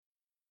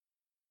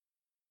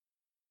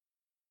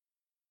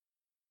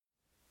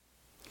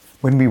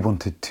When we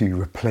wanted to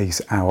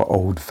replace our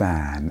old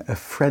van, a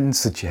friend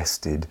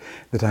suggested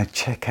that I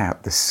check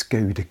out the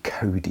Skoda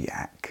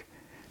Kodiaq.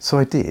 So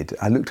I did.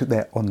 I looked at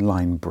their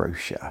online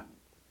brochure.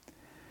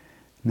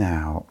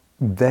 Now,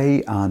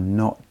 they are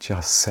not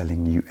just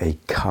selling you a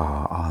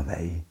car, are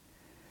they?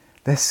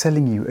 They're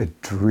selling you a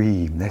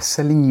dream. They're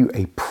selling you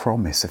a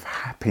promise of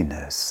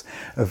happiness,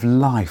 of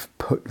life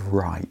put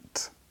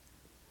right.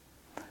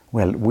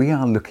 Well, we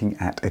are looking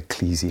at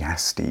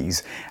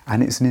Ecclesiastes,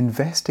 and it's an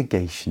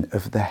investigation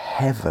of the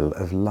hebel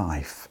of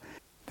life,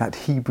 that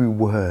Hebrew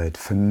word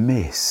for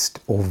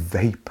mist or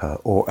vapour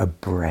or a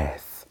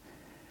breath.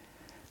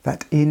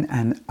 That in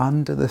an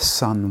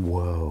under-the-sun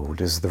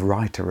world, as the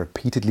writer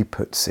repeatedly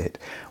puts it,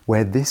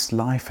 where this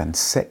life and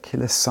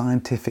secular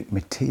scientific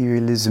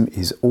materialism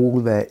is all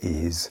there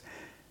is,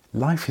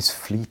 life is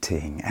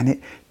fleeting and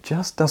it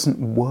just doesn't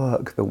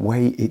work the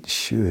way it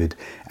should,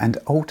 and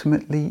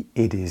ultimately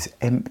it is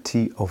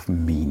empty of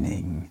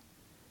meaning.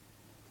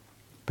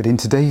 But in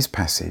today's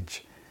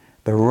passage,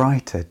 the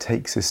writer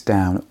takes us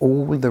down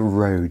all the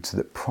roads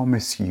that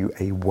promise you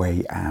a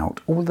way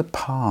out, all the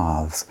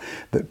paths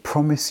that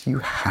promise you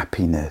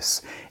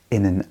happiness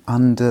in an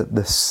under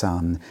the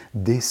sun,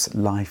 this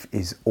life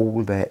is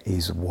all there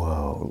is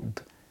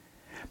world.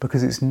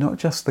 Because it's not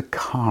just the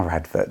car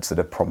adverts that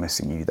are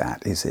promising you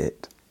that, is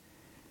it?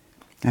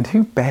 And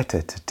who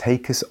better to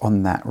take us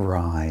on that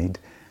ride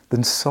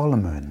than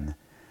Solomon,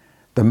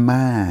 the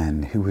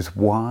man who was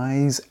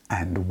wise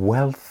and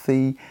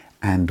wealthy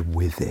and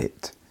with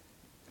it?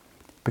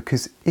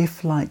 Because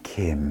if, like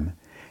him,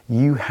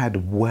 you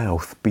had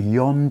wealth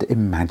beyond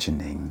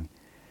imagining,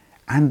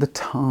 and the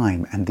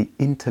time and the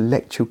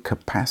intellectual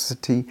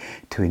capacity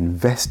to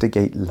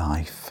investigate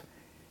life,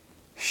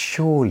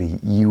 surely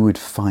you would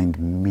find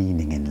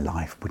meaning in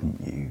life,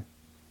 wouldn't you?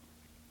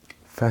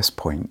 First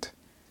point,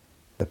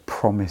 the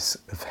promise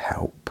of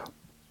help.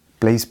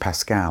 Blaise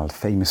Pascal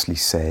famously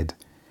said,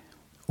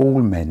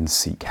 "All men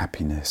seek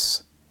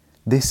happiness.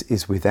 This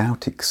is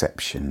without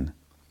exception,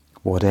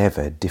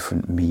 whatever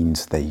different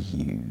means they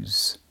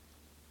use."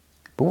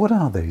 But what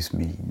are those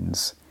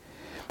means?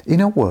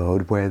 In a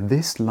world where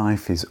this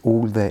life is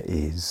all there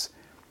is,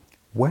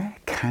 where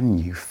can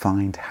you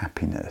find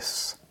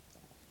happiness?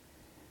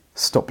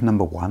 Stop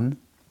number 1,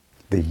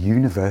 the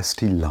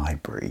university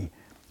library,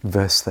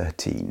 verse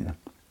 13.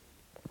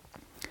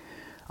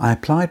 "I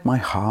applied my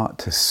heart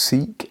to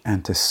seek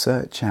and to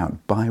search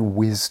out by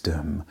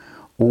wisdom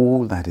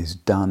all that is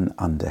done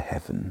under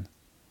heaven."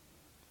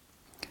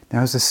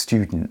 Now, as a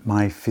student,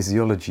 my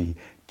physiology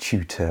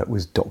tutor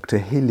was Dr.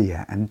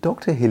 Hillier, and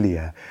Dr.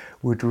 Hillier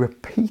would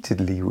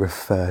repeatedly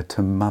refer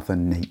to Mother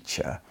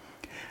Nature.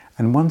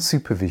 And one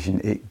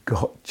supervision, it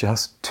got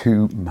just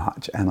too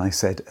much, and I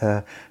said,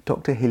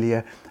 "Dr.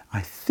 Hillier, I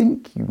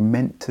think you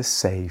meant to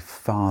say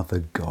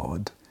Father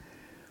God."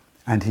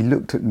 And he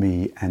looked at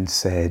me and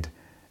said,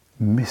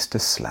 "Mr.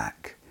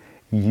 Slack,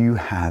 you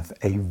have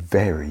a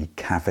very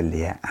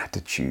cavalier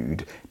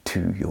attitude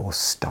to your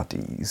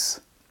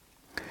studies."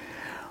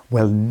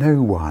 Well,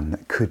 no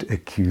one could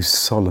accuse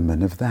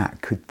Solomon of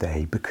that, could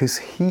they? Because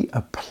he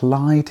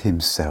applied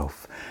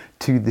himself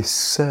to this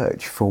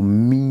search for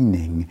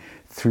meaning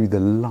through the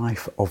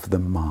life of the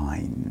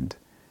mind.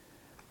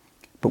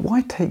 But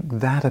why take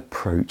that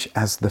approach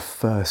as the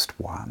first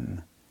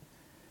one?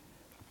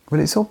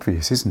 Well, it's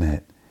obvious, isn't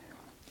it?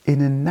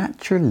 In a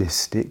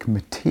naturalistic,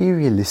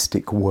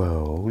 materialistic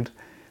world,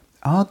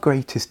 our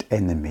greatest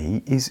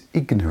enemy is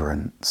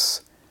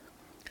ignorance.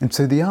 And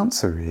so the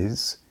answer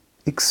is,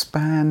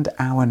 expand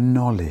our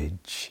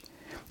knowledge.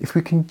 If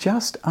we can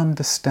just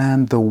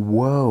understand the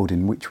world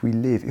in which we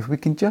live, if we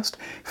can just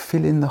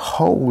fill in the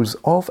holes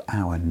of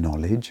our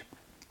knowledge,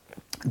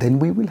 then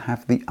we will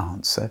have the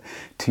answer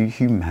to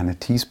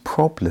humanity's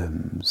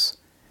problems.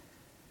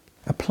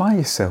 Apply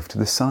yourself to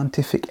the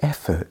scientific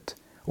effort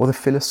or the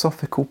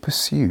philosophical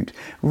pursuit.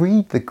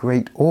 Read the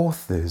great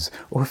authors,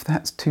 or if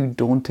that's too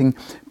daunting,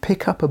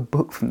 pick up a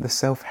book from the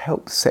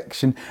self-help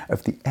section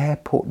of the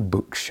airport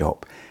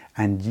bookshop,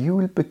 and you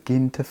will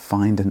begin to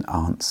find an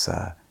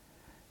answer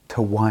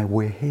to why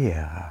we're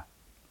here.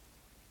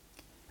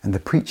 And the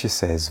preacher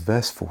says,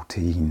 verse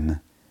 14,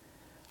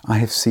 "I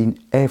have seen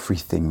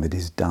everything that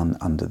is done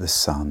under the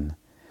sun,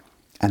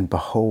 and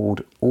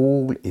behold,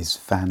 all is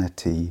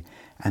vanity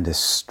and a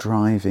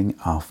striving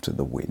after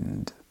the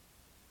wind."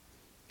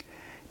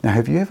 Now,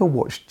 have you ever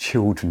watched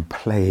children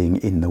playing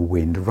in the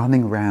wind,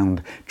 running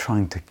around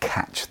trying to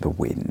catch the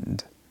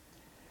wind?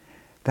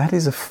 That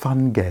is a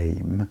fun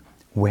game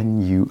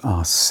when you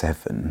are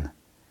 7.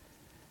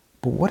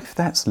 But what if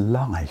that's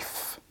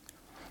life?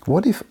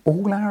 What if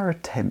all our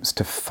attempts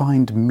to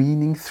find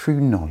meaning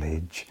through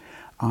knowledge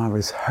are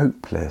as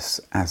hopeless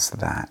as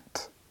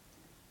that?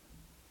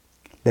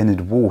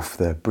 Leonard Woolf,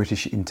 the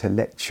British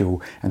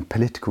intellectual and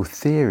political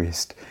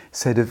theorist,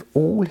 said of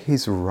all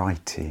his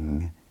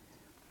writing,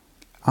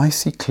 "I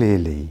see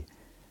clearly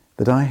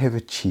that I have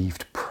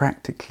achieved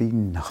practically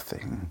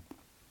nothing.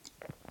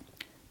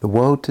 The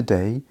world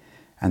today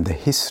and the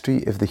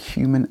history of the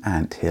human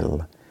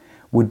anthill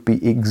would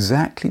be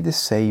exactly the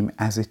same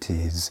as it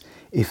is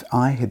if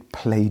I had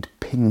played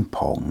ping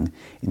pong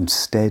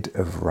instead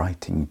of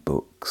writing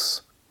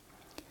books.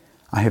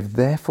 I have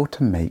therefore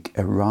to make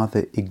a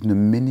rather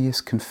ignominious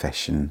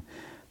confession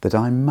that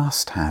I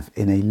must have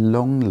in a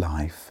long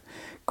life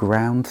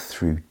ground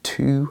through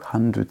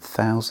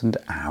 200,000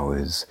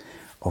 hours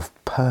of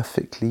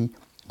perfectly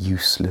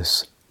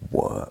useless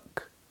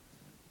work.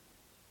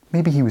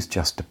 Maybe he was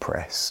just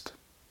depressed.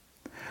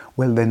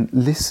 Well then,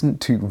 listen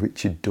to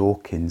Richard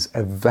Dawkins,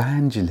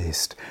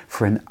 evangelist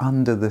for an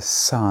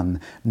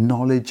under-the-sun,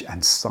 knowledge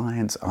and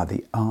science are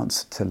the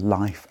answer to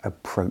life,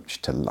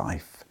 approach to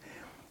life.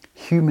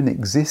 Human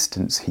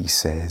existence, he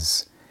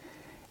says,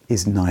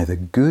 is neither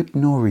good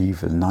nor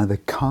evil, neither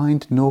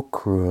kind nor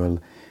cruel,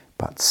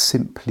 but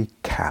simply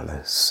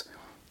callous,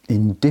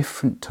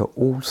 indifferent to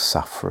all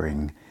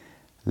suffering,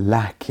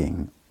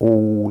 lacking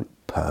all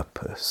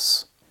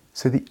purpose.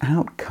 So the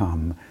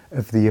outcome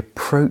of the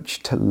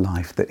approach to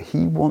life that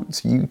he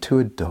wants you to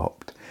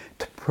adopt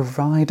to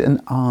provide an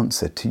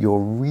answer to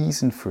your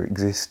reason for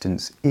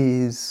existence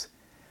is,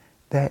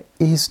 there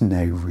is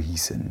no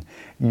reason.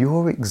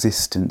 Your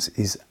existence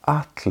is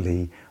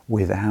utterly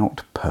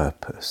without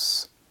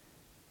purpose.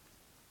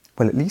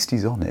 Well, at least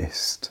he's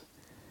honest.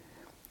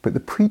 But the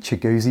preacher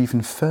goes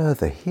even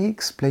further. He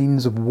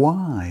explains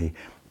why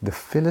the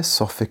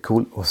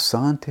philosophical or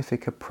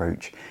scientific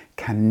approach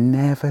can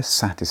never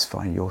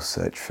satisfy your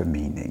search for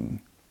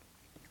meaning.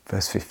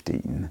 Verse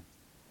 15.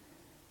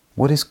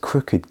 What is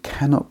crooked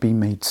cannot be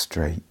made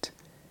straight,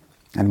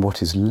 and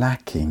what is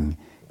lacking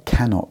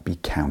cannot be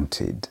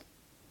counted.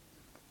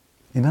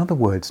 In other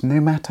words, no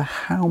matter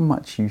how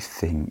much you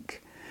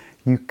think,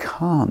 you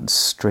can't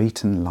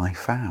straighten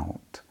life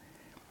out.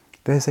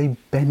 There's a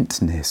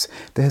bentness,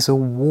 there's a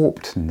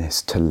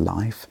warpedness to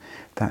life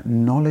that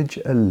knowledge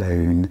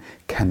alone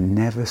can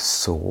never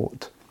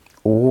sort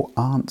or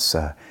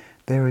answer.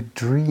 There are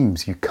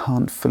dreams you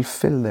can't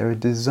fulfill, there are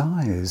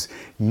desires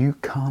you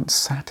can't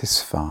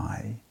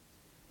satisfy.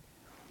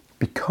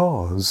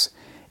 Because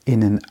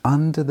in an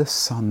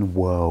under-the-sun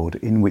world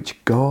in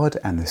which God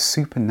and the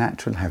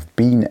supernatural have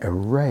been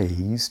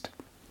erased,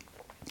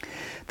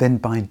 then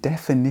by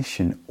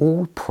definition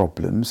all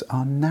problems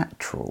are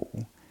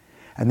natural.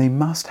 And they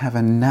must have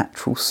a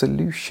natural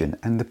solution.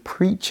 And the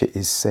preacher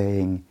is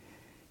saying,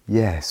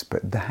 yes,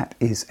 but that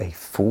is a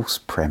false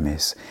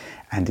premise,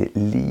 and it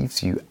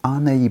leaves you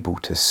unable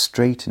to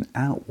straighten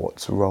out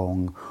what's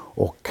wrong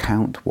or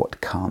count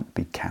what can't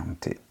be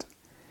counted.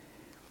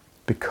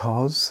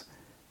 Because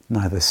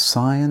neither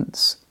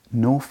science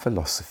nor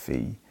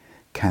philosophy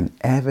can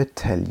ever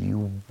tell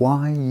you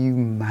why you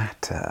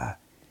matter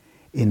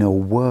in a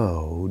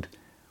world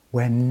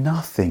where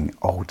nothing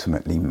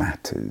ultimately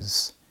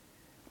matters.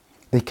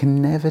 They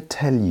can never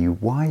tell you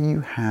why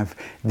you have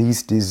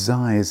these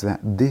desires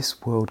that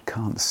this world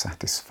can't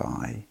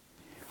satisfy.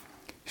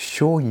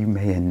 Sure, you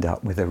may end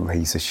up with a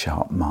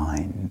razor-sharp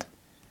mind,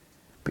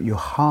 but your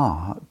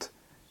heart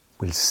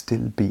will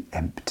still be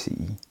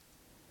empty.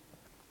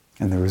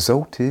 And the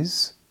result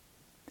is,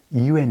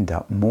 you end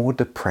up more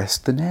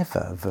depressed than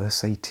ever.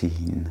 Verse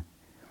 18.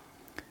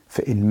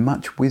 For in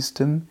much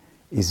wisdom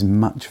is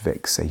much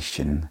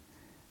vexation,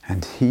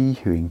 and he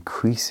who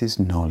increases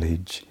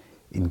knowledge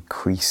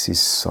increases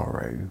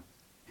sorrow.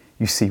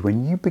 You see,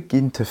 when you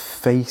begin to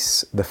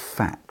face the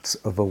facts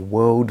of a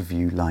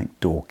worldview like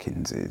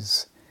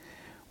Dawkins's,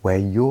 where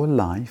your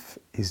life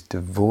is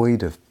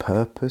devoid of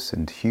purpose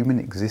and human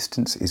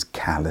existence is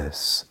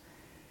callous,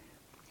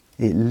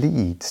 it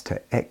leads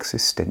to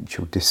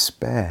existential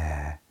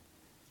despair.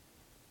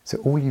 So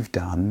all you've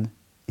done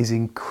is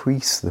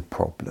increase the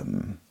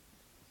problem.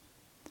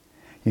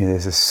 You know,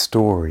 there's a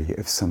story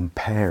of some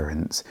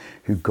parents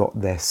who got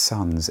their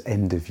son's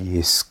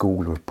end-of-year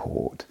school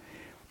report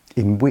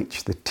in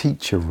which the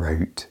teacher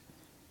wrote,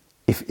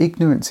 "If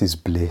ignorance is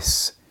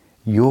bliss,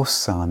 your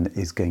son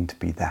is going to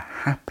be the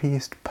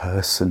happiest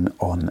person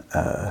on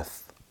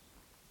earth."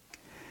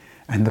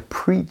 And the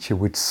preacher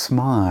would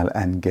smile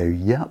and go,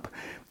 "Yup,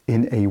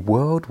 in a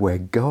world where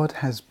God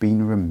has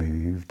been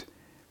removed,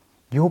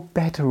 you're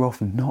better off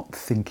not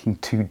thinking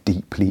too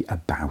deeply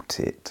about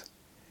it."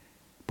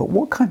 But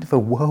what kind of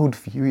a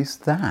worldview is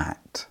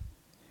that?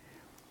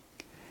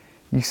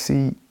 You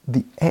see,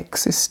 the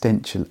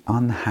existential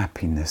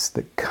unhappiness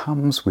that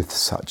comes with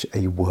such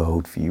a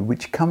worldview,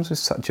 which comes with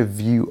such a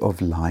view of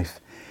life,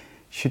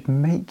 should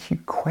make you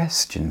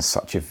question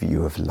such a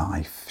view of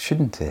life,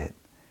 shouldn't it?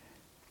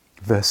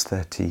 Verse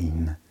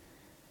 13.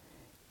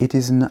 It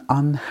is an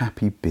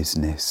unhappy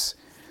business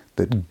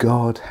that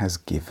God has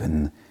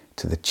given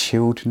to the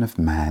children of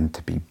man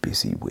to be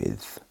busy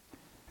with.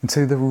 And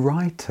so the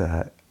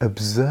writer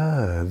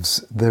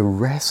observes the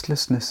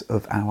restlessness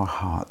of our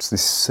hearts,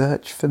 this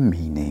search for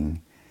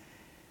meaning,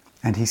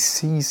 and he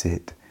sees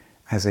it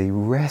as a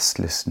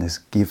restlessness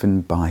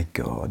given by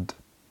God.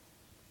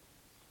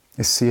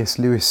 As C.S.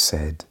 Lewis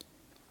said,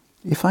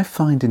 "If I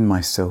find in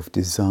myself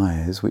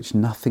desires which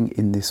nothing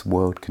in this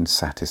world can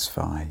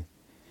satisfy,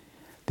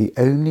 the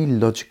only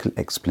logical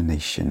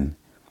explanation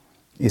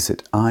is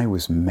that I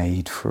was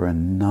made for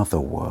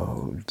another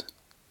world."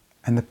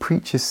 And the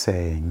preacher's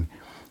saying,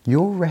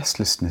 Your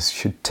restlessness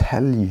should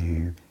tell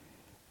you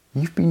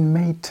you've been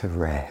made to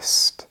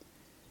rest.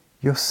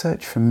 Your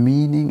search for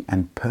meaning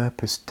and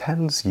purpose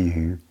tells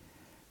you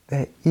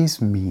there is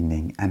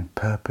meaning and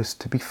purpose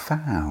to be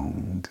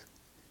found.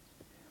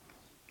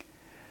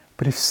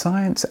 But if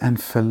science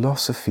and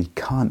philosophy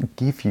can't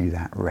give you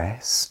that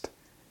rest,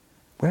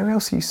 where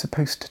else are you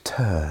supposed to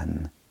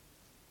turn?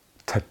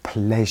 To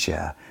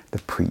pleasure, the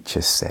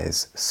preacher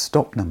says.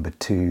 Stop number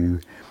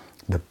 2,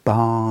 the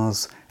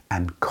bars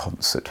and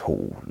concert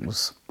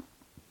halls.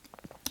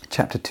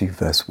 Chapter 2,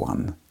 verse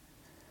 1.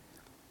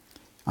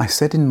 I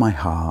said in my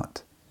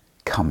heart,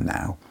 come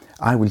now,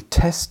 I will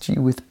test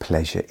you with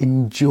pleasure.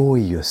 Enjoy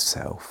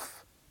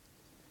yourself.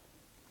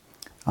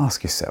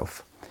 Ask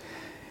yourself,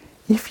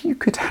 if you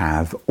could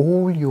have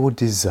all your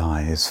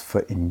desires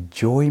for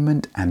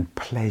enjoyment and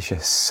pleasure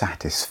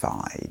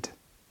satisfied,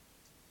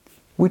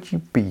 would you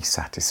be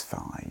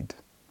satisfied?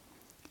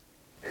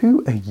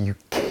 Who are you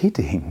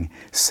kidding,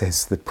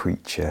 says the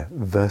preacher,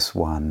 verse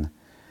 1.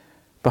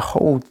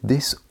 Behold,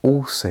 this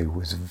also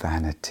was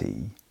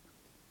vanity.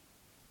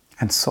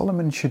 And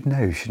Solomon should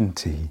know, shouldn't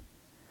he?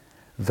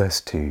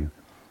 Verse 2,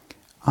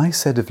 I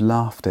said of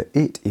laughter,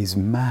 it is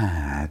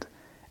mad,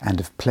 and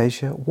of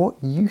pleasure, what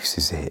use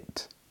is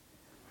it?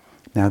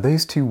 Now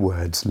those two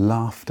words,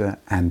 laughter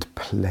and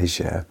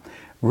pleasure,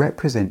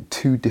 represent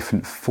two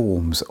different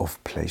forms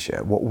of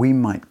pleasure, what we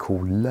might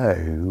call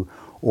low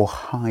or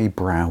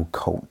highbrow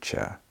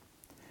culture.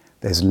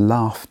 There's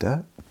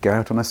laughter, go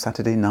out on a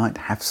Saturday night,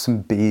 have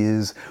some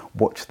beers,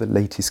 watch the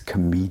latest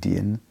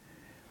comedian.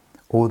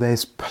 Or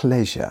there's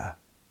pleasure.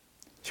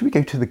 Should we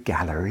go to the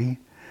gallery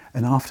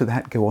and after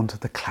that go on to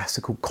the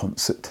classical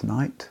concert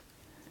tonight?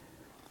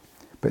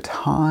 But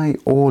high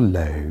or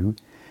low,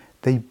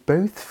 they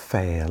both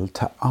fail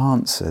to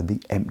answer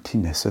the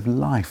emptiness of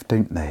life,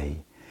 don't they?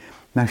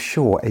 Now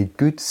sure, a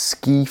good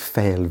ski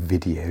fail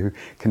video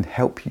can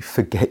help you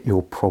forget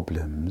your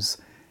problems,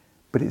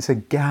 but it's a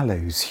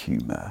gallows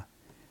humour.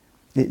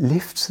 It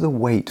lifts the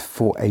weight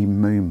for a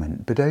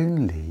moment, but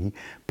only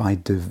by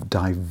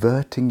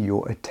diverting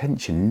your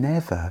attention,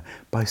 never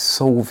by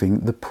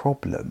solving the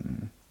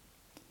problem.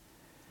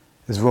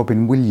 As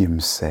Robin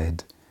Williams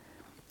said,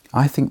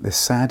 I think the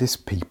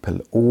saddest people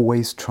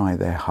always try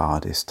their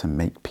hardest to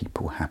make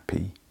people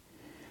happy,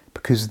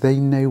 because they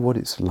know what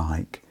it's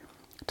like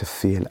to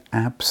feel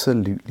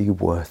absolutely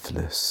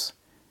worthless,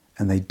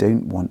 and they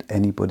don't want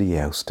anybody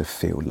else to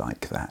feel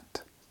like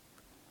that.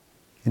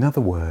 In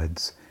other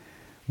words,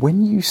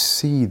 when you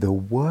see the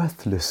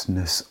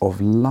worthlessness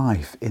of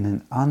life in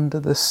an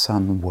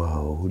under-the-sun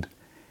world,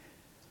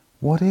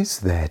 what is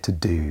there to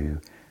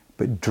do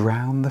but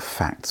drown the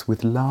facts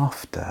with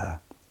laughter?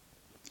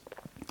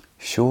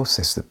 Sure,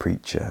 says the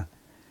preacher,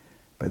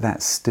 but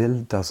that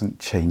still doesn't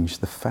change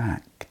the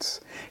facts.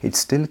 It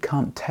still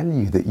can't tell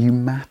you that you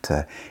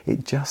matter.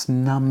 It just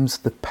numbs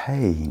the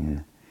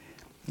pain.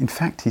 In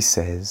fact, he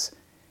says,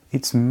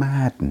 it's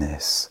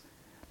madness.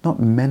 Not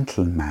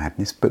mental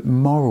madness, but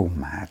moral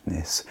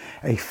madness.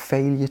 A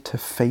failure to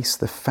face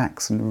the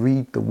facts and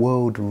read the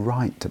world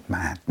right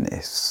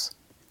madness.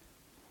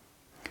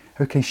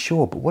 Okay,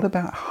 sure, but what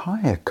about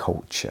higher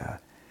culture?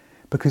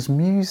 Because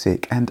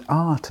music and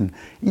art and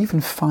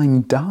even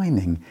fine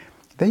dining,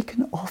 they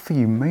can offer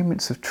you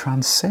moments of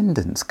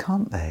transcendence,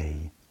 can't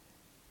they?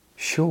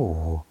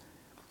 Sure,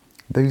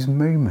 those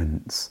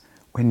moments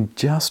when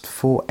just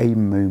for a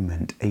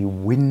moment a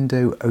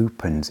window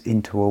opens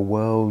into a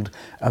world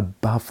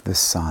above the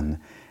sun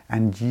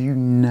and you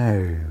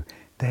know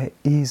there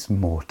is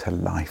more to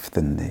life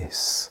than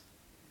this.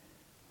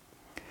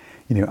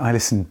 You know, I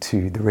listen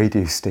to the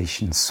radio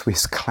station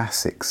Swiss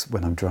Classics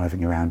when I'm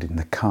driving around in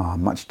the car,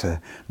 much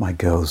to my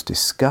girls'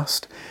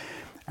 disgust,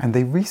 and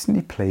they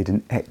recently played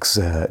an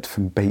excerpt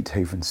from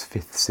Beethoven's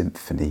Fifth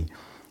Symphony,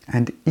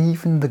 and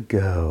even the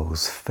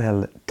girls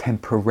fell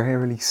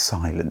temporarily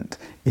silent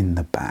in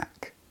the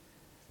back.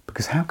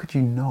 Because how could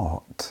you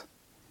not?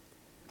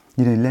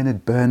 You know,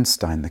 Leonard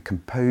Bernstein, the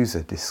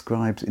composer,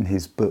 describes in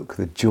his book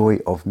The Joy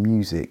of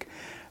Music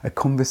a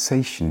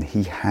conversation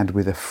he had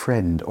with a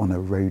friend on a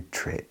road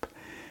trip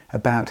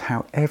about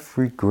how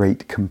every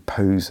great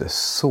composer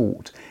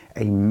sought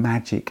a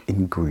magic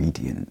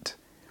ingredient,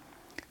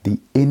 the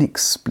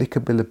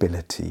inexplicable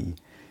ability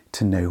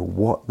to know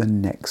what the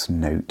next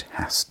note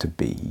has to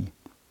be.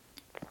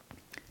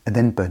 And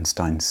then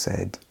Bernstein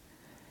said,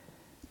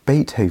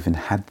 Beethoven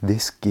had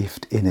this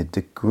gift in a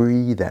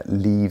degree that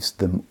leaves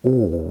them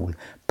all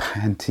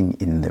panting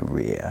in the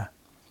rear.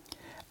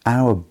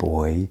 Our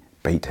boy,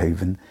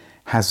 Beethoven,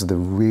 has the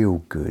real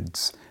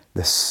goods,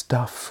 the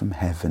stuff from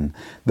heaven,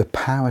 the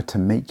power to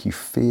make you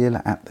feel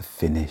at the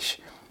finish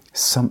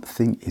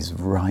something is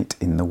right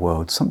in the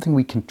world, something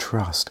we can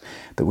trust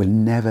that will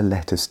never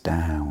let us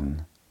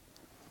down.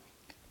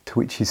 To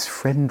which his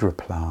friend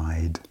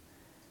replied,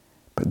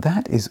 but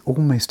that is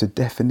almost a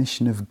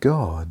definition of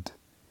God.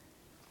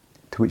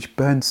 To which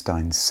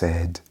Bernstein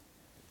said,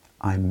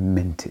 I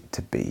meant it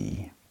to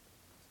be.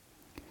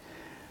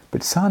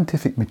 But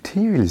scientific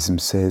materialism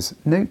says,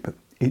 no, but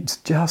It's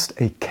just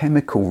a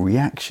chemical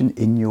reaction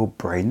in your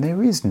brain.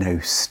 There is no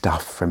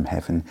stuff from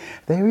heaven.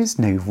 There is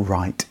no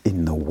right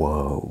in the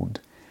world.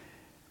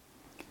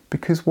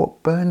 Because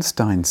what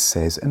Bernstein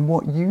says, and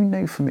what you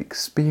know from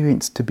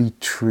experience to be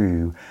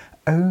true,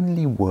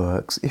 only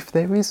works if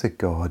there is a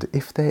God,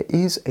 if there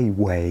is a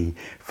way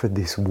for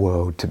this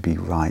world to be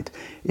right,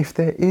 if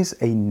there is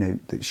a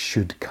note that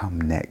should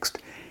come next,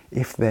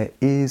 if there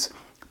is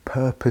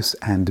purpose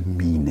and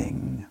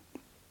meaning.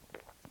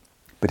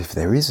 But if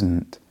there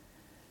isn't,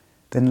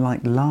 then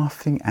like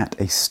laughing at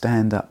a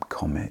stand-up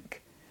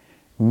comic,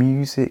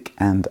 music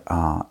and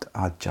art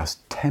are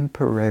just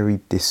temporary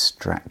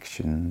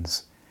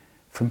distractions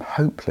from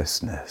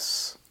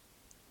hopelessness.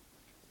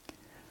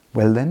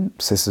 Well then,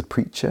 says the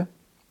preacher,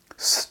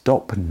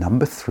 stop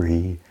number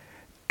 3,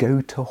 go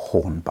to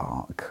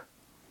Hornbach.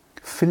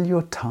 Fill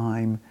your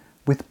time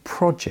with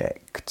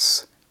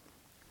projects.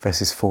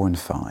 Verses 4 and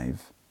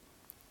 5.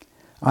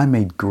 I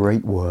made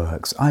great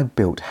works. I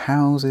built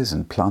houses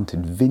and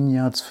planted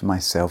vineyards for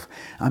myself.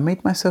 I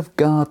made myself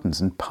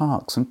gardens and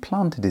parks and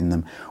planted in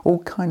them all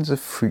kinds of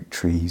fruit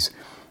trees.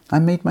 I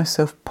made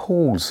myself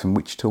pools from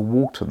which to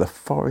water the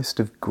forest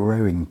of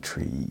growing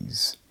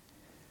trees.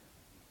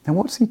 Now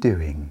what's he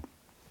doing?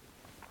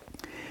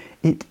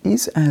 It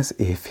is as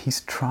if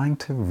he's trying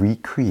to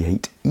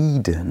recreate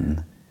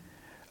Eden,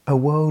 a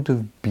world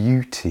of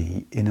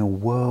beauty in a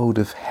world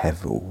of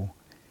hevel.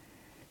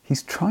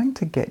 He's trying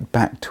to get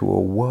back to a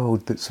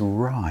world that's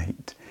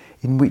right,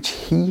 in which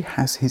he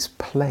has his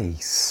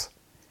place.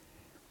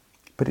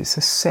 But it's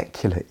a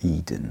secular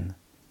Eden.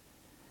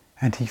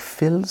 And he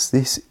fills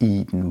this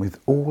Eden with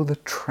all the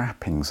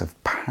trappings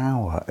of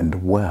power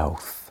and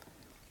wealth.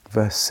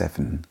 Verse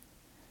 7.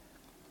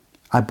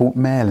 I bought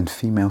male and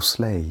female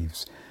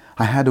slaves.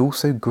 I had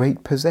also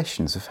great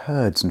possessions of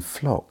herds and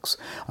flocks.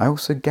 I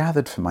also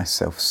gathered for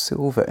myself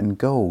silver and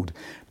gold.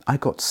 I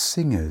got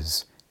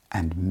singers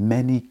and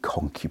many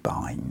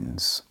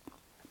concubines.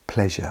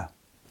 Pleasure,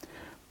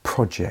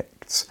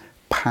 projects,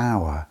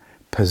 power,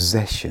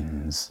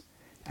 possessions,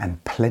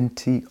 and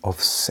plenty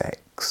of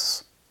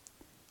sex.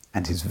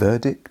 And his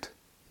verdict?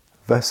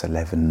 Verse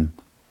 11,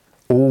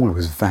 all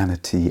was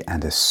vanity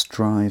and a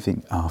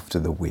striving after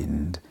the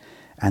wind,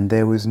 and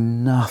there was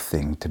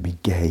nothing to be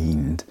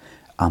gained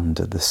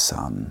under the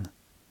sun.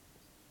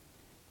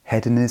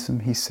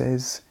 Hedonism, he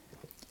says,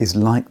 is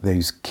like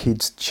those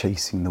kids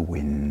chasing the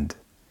wind.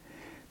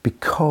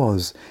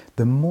 Because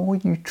the more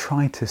you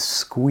try to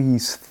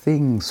squeeze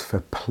things for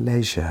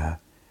pleasure,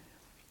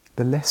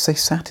 the less they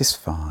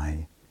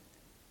satisfy.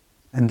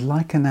 And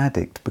like an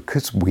addict,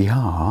 because we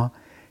are,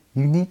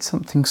 you need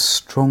something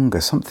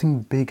stronger,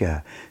 something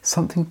bigger,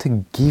 something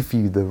to give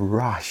you the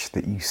rush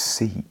that you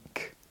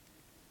seek.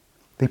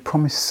 They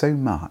promise so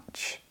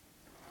much,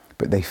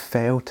 but they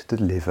fail to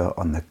deliver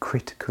on the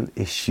critical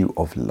issue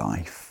of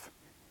life,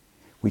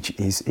 which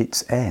is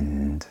its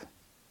end.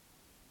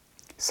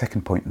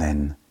 Second point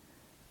then,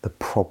 the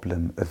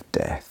problem of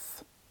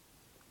death.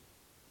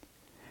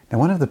 Now,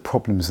 one of the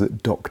problems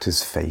that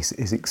doctors face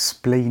is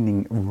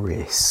explaining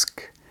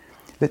risk.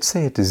 Let's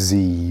say a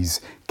disease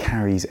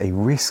carries a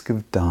risk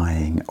of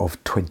dying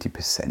of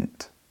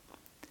 20%.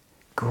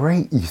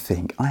 Great, you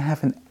think, I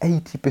have an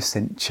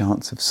 80%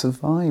 chance of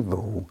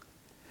survival.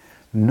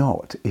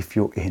 Not if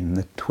you're in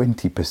the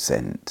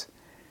 20%.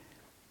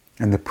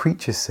 And the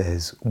preacher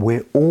says,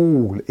 we're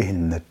all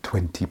in the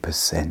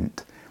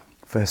 20%.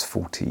 Verse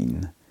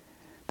 14.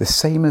 The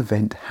same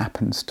event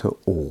happens to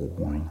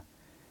all.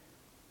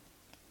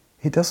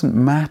 It doesn't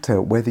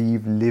matter whether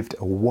you've lived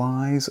a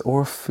wise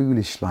or a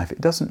foolish life. It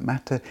doesn't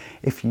matter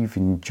if you've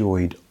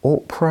enjoyed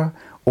opera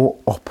or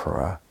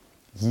opera.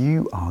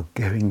 You are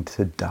going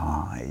to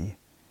die.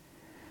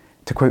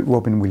 To quote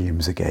Robin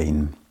Williams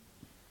again,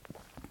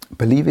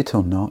 believe it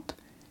or not,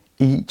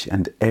 each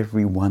and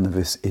every one of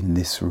us in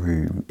this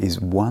room is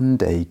one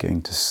day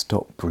going to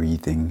stop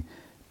breathing,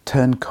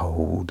 turn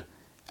cold,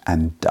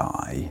 and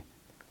die.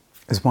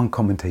 As one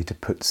commentator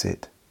puts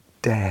it,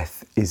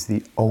 death is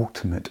the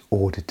ultimate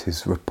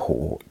auditor's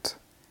report.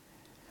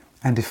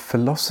 And if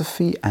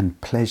philosophy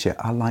and pleasure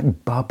are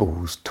like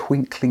bubbles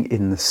twinkling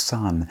in the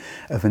sun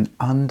of an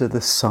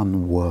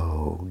under-the-sun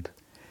world,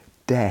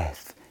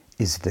 death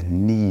is the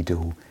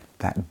needle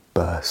that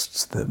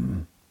bursts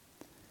them.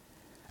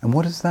 And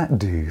what does that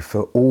do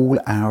for all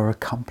our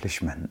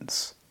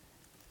accomplishments?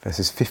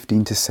 Verses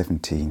 15 to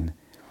 17.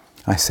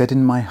 I said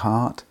in my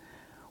heart,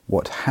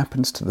 what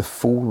happens to the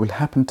fool will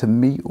happen to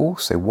me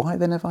also. Why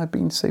then have I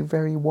been so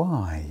very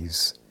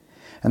wise?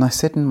 And I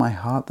said in my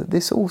heart that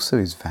this also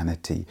is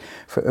vanity,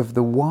 for of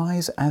the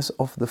wise as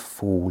of the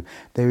fool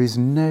there is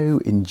no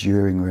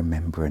enduring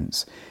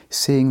remembrance,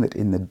 seeing that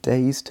in the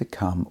days to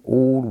come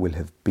all will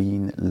have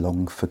been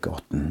long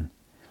forgotten.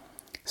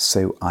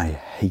 So I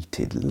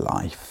hated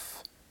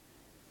life.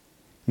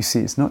 You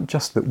see, it's not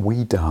just that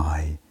we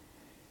die,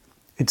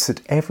 it's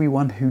that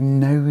everyone who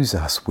knows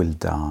us will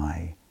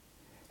die.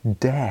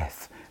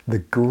 Death, the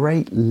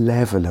great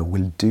leveller,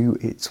 will do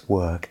its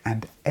work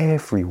and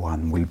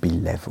everyone will be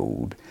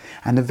levelled.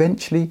 And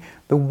eventually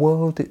the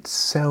world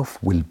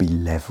itself will be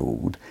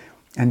levelled.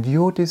 And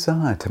your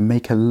desire to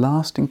make a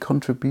lasting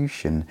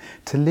contribution,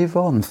 to live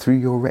on through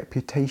your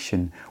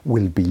reputation,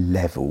 will be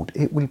levelled.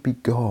 It will be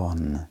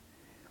gone,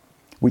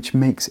 which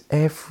makes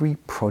every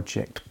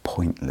project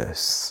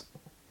pointless.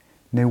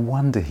 No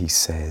wonder he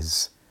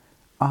says,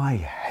 I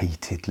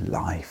hated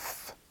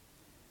life.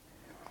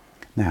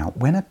 Now,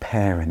 when a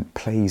parent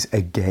plays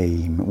a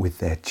game with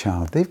their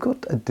child, they've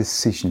got a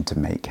decision to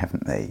make,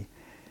 haven't they?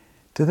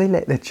 Do they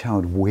let their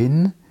child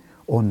win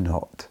or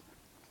not?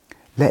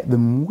 Let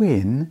them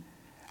win,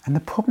 and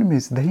the problem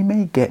is they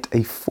may get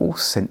a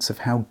false sense of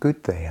how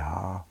good they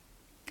are.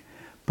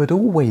 But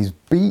always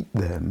beat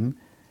them,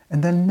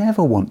 and they'll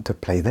never want to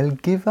play. They'll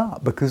give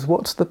up, because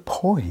what's the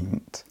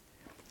point?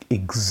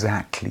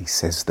 Exactly,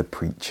 says the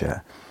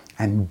preacher,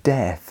 and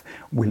death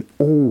will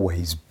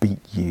always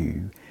beat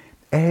you.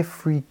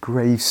 Every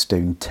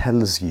gravestone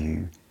tells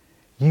you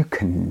you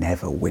can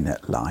never win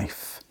at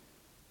life.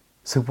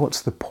 So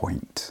what's the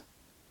point?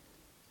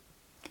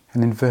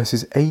 And in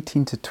verses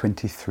 18 to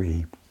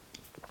 23,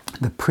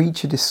 the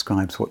preacher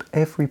describes what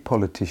every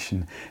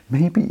politician,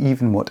 maybe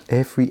even what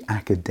every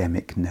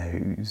academic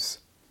knows.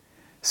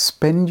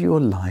 Spend your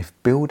life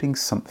building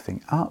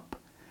something up,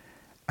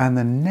 and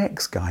the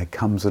next guy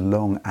comes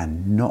along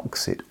and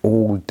knocks it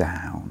all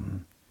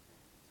down.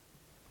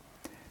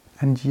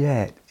 And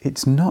yet,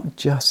 it's not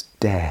just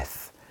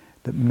death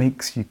that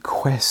makes you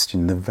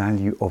question the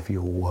value of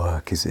your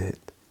work, is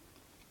it?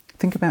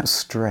 Think about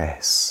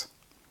stress.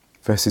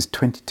 Verses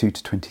 22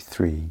 to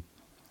 23.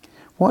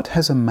 What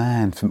has a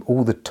man from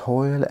all the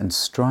toil and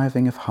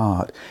striving of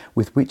heart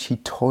with which he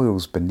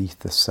toils beneath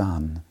the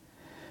sun?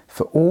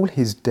 For all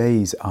his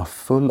days are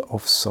full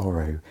of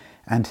sorrow,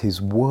 and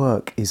his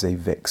work is a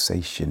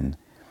vexation.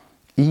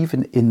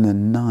 Even in the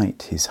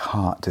night his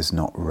heart does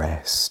not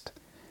rest.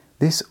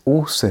 This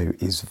also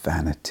is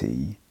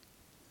vanity.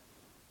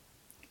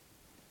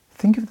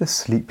 Think of the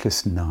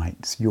sleepless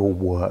nights your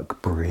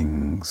work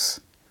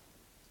brings.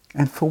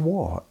 And for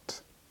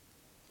what?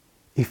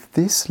 If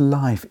this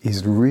life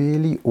is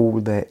really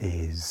all there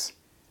is,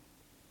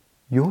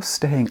 you're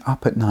staying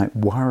up at night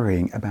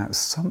worrying about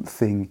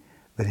something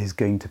that is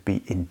going to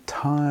be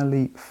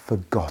entirely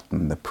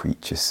forgotten, the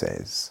preacher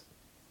says.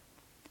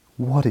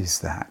 What is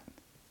that?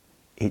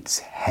 It's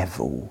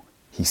hebel,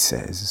 he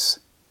says.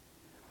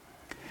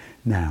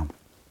 Now,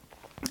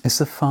 as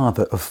the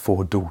father of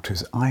 4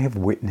 daughters, I have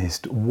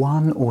witnessed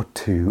 1 or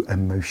 2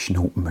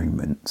 emotional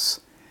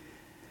moments.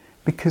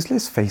 Because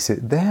let's face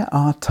it, there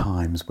are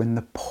times when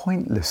the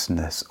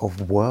pointlessness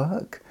of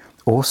work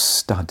or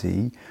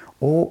study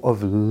or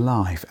of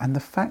life, and the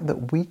fact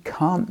that we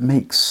can't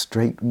make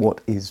straight what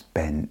is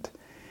bent,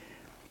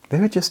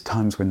 there are just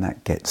times when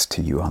that gets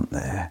to you, aren't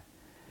there?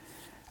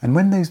 And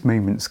when those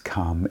moments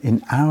come,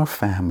 in our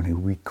family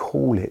we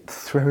call it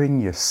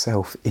throwing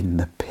yourself in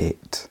the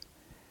pit.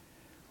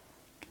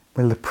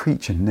 Well, the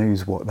preacher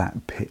knows what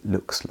that pit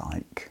looks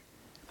like.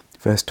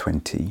 Verse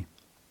 20,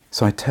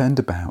 so I turned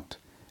about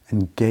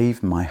and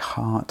gave my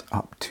heart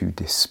up to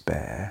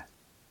despair.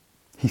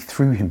 He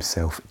threw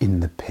himself in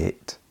the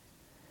pit.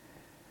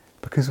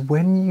 Because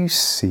when you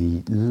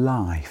see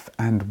life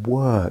and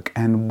work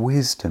and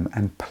wisdom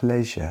and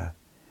pleasure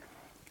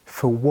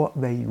for what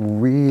they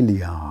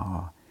really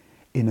are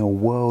in a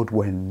world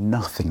where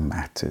nothing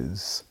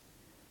matters,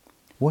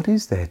 what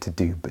is there to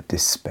do but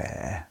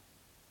despair?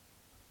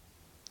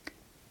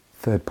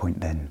 Third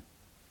point then,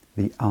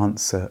 the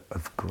answer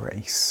of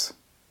grace.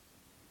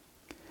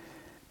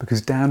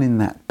 Because down in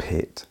that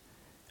pit,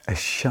 a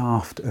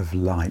shaft of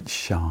light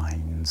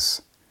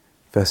shines.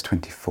 Verse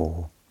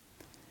 24.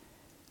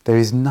 There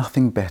is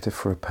nothing better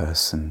for a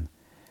person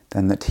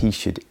than that he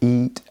should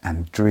eat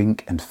and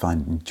drink and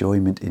find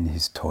enjoyment in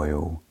his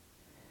toil.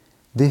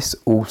 This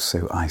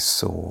also I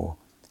saw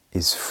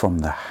is from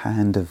the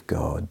hand of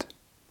God.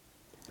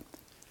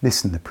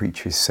 Listen, the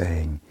preacher is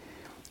saying,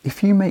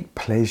 if you make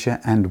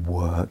pleasure and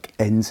work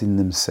ends in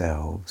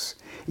themselves,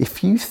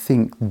 if you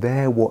think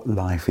they're what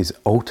life is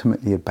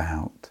ultimately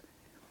about,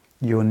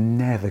 you're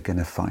never going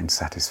to find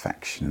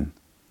satisfaction.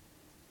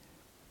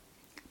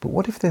 But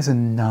what if there's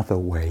another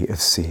way of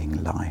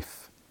seeing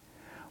life?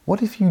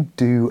 What if you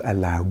do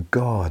allow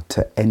God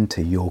to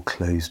enter your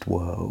closed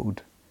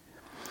world?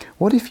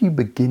 What if you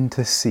begin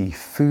to see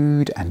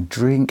food and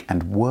drink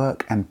and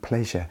work and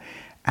pleasure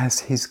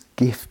as his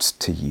gifts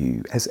to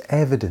you, as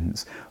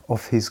evidence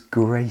of his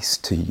grace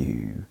to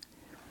you?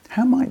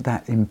 How might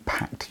that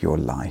impact your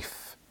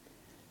life?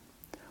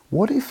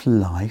 What if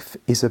life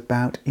is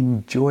about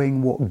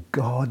enjoying what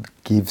God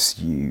gives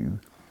you,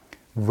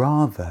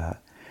 rather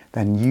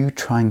than you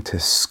trying to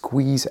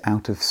squeeze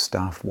out of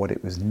stuff what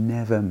it was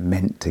never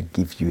meant to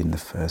give you in the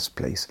first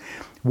place?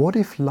 What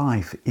if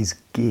life is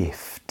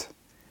gift,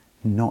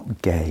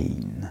 not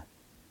gain?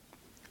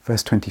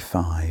 Verse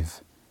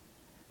 25,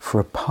 for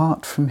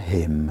apart from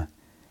him,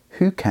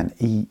 who can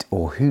eat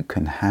or who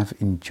can have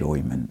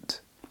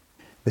enjoyment?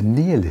 The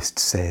nihilist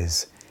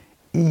says,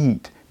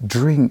 eat,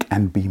 drink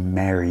and be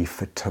merry,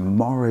 for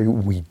tomorrow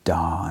we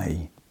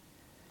die.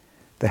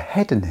 The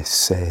hedonist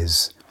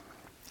says,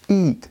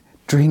 eat,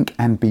 drink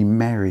and be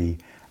merry,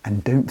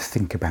 and don't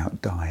think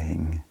about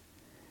dying.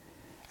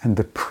 And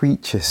the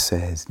preacher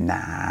says,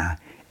 nah,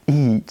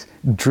 eat,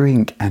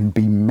 drink and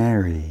be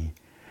merry,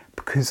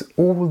 because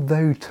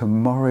although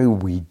tomorrow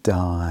we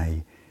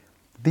die,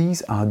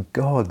 these are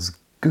God's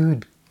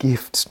good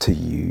gifts to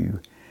you,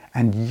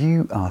 and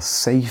you are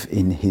safe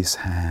in his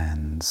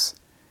hands.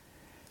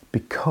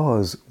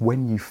 Because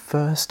when you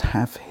first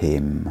have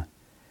him,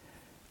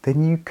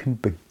 then you can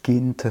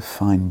begin to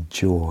find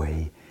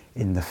joy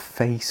in the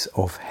face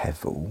of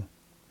Hevel.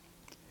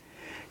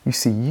 You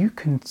see, you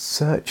can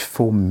search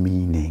for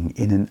meaning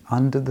in an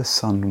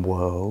under-the-sun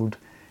world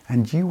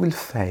and you will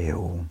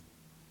fail.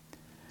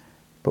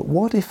 But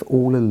what if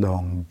all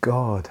along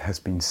God has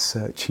been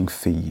searching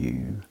for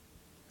you?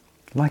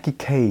 Like he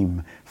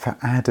came for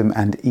Adam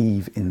and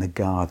Eve in the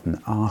garden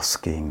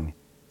asking,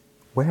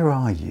 where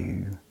are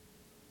you?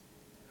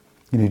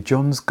 You know,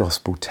 John's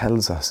Gospel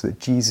tells us that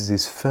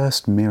Jesus'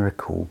 first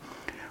miracle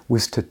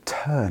was to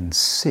turn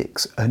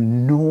 6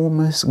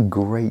 enormous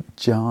great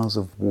jars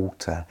of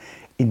water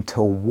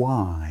into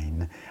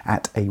wine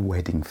at a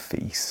wedding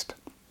feast.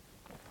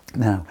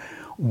 Now,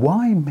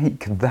 why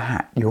make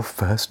that your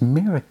first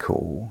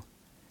miracle?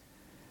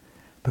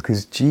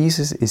 Because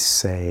Jesus is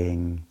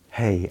saying,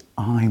 hey,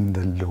 I'm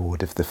the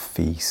Lord of the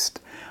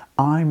feast.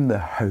 I'm the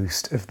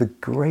host of the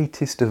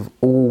greatest of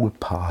all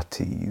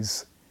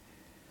parties.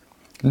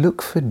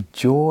 Look for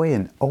joy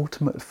and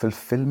ultimate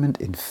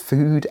fulfillment in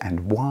food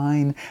and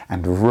wine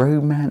and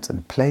romance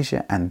and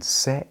pleasure and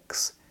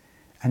sex,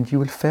 and you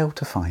will fail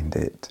to find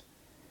it.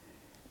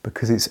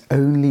 Because it's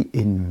only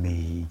in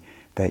me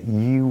that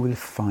you will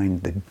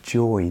find the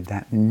joy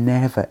that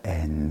never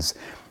ends,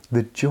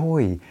 the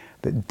joy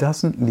that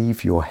doesn't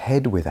leave your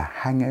head with a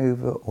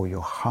hangover or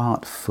your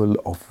heart full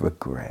of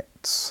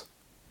regrets.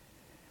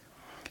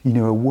 You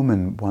know, a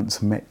woman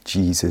once met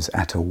Jesus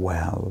at a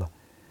well,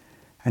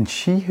 and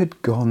she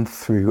had gone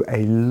through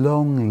a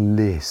long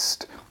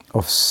list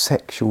of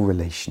sexual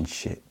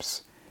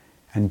relationships.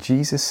 And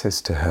Jesus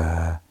says to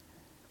her,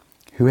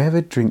 whoever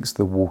drinks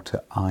the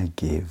water I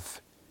give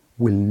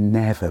will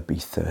never be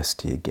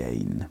thirsty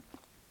again.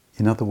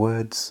 In other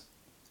words,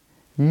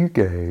 you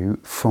go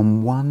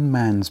from one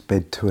man's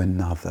bed to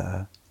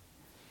another,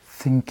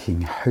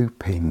 thinking,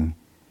 hoping,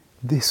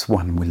 this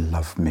one will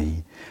love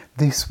me,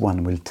 this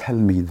one will tell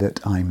me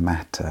that I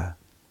matter.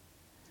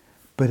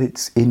 But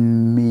it's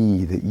in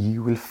me that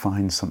you will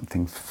find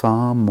something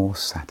far more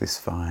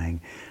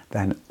satisfying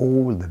than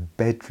all the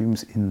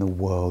bedrooms in the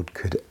world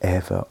could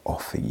ever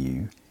offer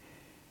you.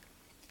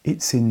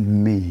 It's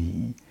in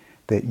me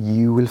that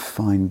you will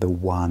find the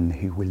one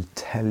who will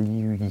tell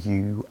you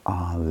you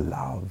are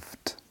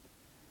loved.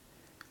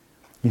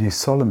 You know,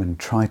 Solomon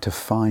tried to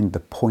find the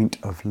point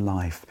of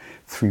life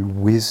through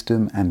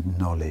wisdom and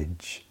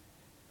knowledge.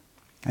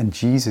 And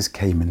Jesus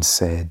came and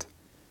said,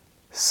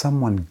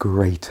 someone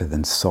greater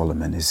than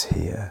Solomon is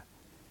here,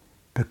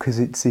 because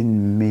it's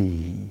in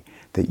me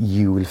that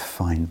you will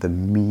find the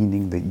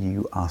meaning that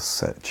you are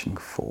searching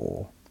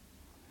for.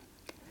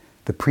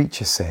 The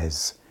preacher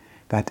says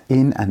that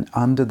in an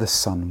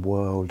under-the-sun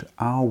world,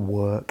 our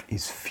work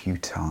is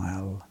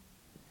futile.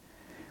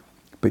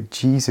 But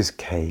Jesus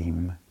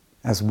came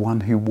as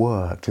one who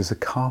worked, as a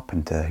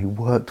carpenter who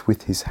worked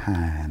with his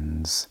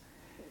hands.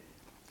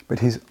 But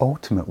his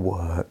ultimate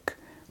work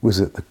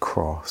was at the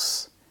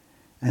cross.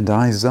 And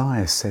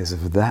Isaiah says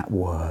of that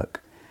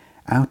work,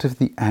 out of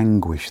the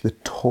anguish, the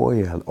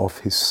toil of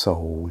his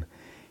soul,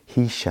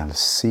 he shall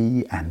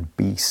see and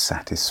be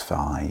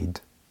satisfied.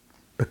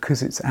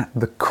 Because it's at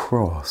the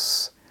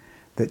cross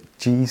that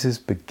Jesus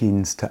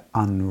begins to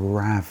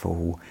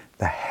unravel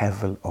the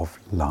hevel of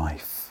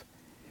life.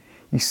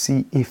 You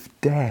see, if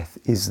death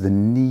is the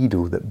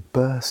needle that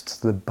bursts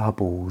the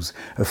bubbles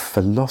of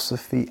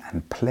philosophy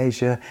and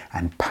pleasure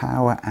and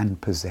power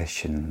and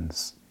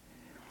possessions,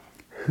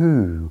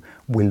 who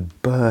will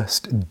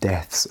burst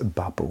death's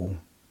bubble?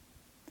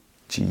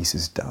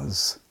 Jesus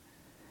does.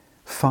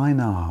 Fine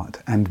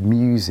art and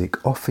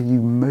music offer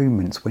you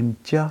moments when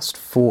just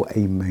for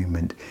a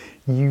moment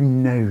you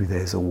know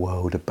there's a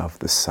world above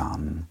the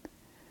sun.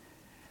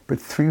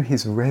 But through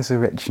his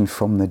resurrection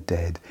from the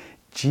dead,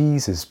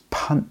 Jesus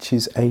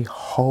punches a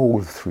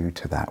hole through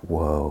to that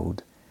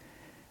world,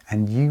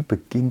 and you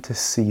begin to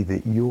see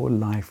that your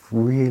life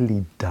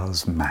really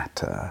does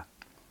matter.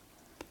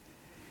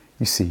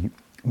 You see,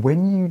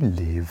 when you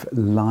live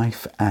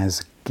life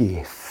as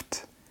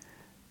gift,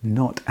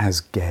 not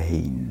as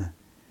gain,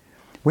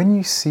 when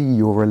you see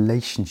your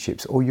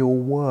relationships or your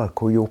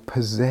work or your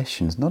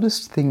possessions not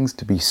as things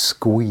to be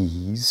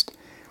squeezed,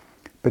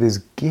 but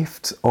as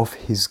gifts of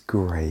his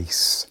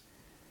grace,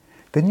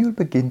 then you'll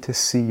begin to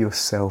see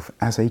yourself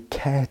as a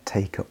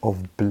caretaker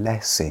of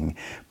blessing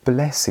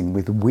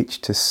with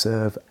which to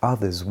serve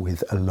others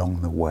with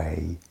along the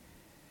way.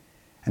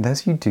 And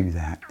as you do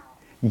that,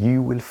 you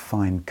will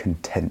find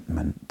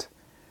contentment.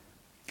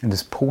 And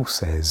as Paul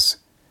says,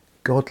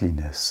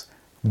 godliness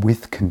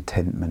with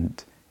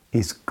contentment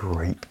is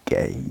great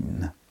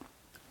gain.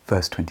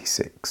 Verse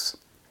 26.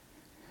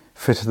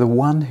 For to the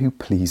one who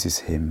pleases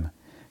him,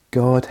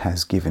 God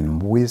has given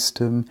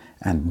wisdom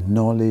and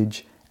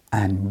knowledge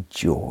and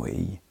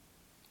joy.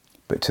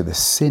 But to the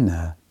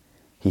sinner,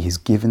 he has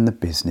given the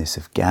business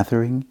of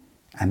gathering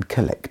and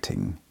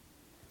collecting.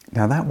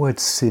 Now that word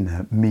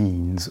sinner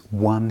means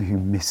one who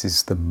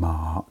misses the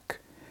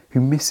mark, who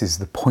misses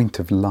the point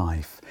of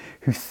life,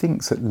 who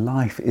thinks that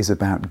life is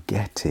about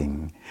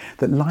getting,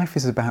 that life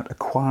is about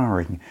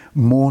acquiring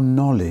more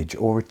knowledge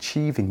or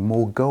achieving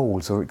more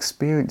goals or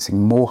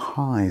experiencing more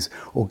highs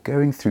or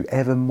going through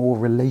ever more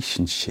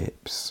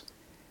relationships.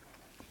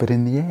 But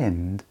in the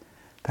end,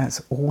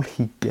 that's all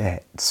he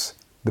gets,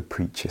 the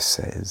preacher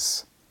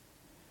says.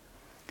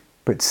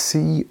 But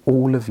see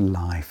all of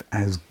life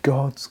as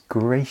God's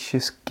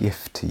gracious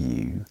gift to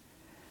you,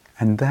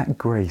 and that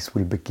grace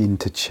will begin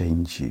to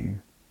change you.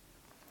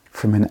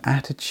 From an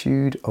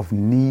attitude of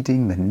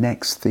needing the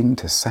next thing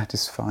to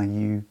satisfy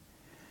you,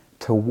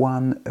 to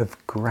one of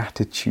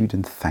gratitude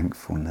and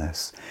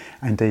thankfulness.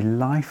 And a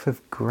life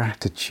of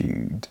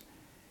gratitude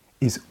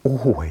is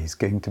always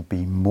going to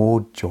be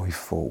more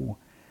joyful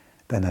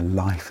than a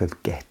life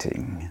of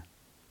getting.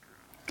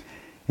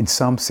 In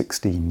Psalm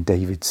 16,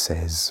 David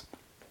says,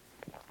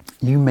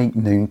 "You make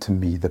known to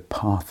me the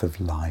path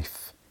of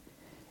life.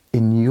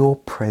 In your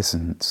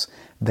presence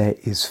there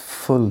is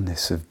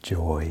fullness of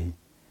joy.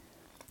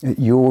 At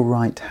your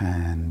right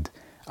hand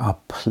are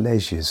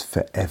pleasures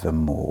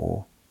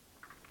forevermore."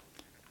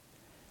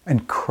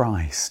 And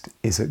Christ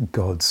is at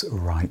God's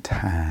right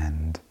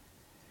hand.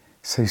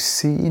 So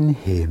see in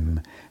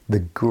him the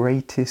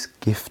greatest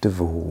gift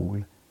of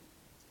all,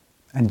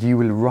 and you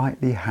will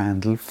rightly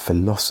handle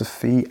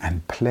philosophy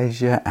and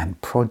pleasure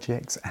and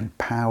projects and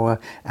power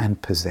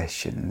and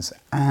possessions,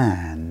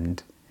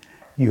 and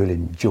you'll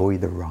enjoy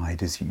the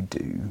ride as you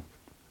do.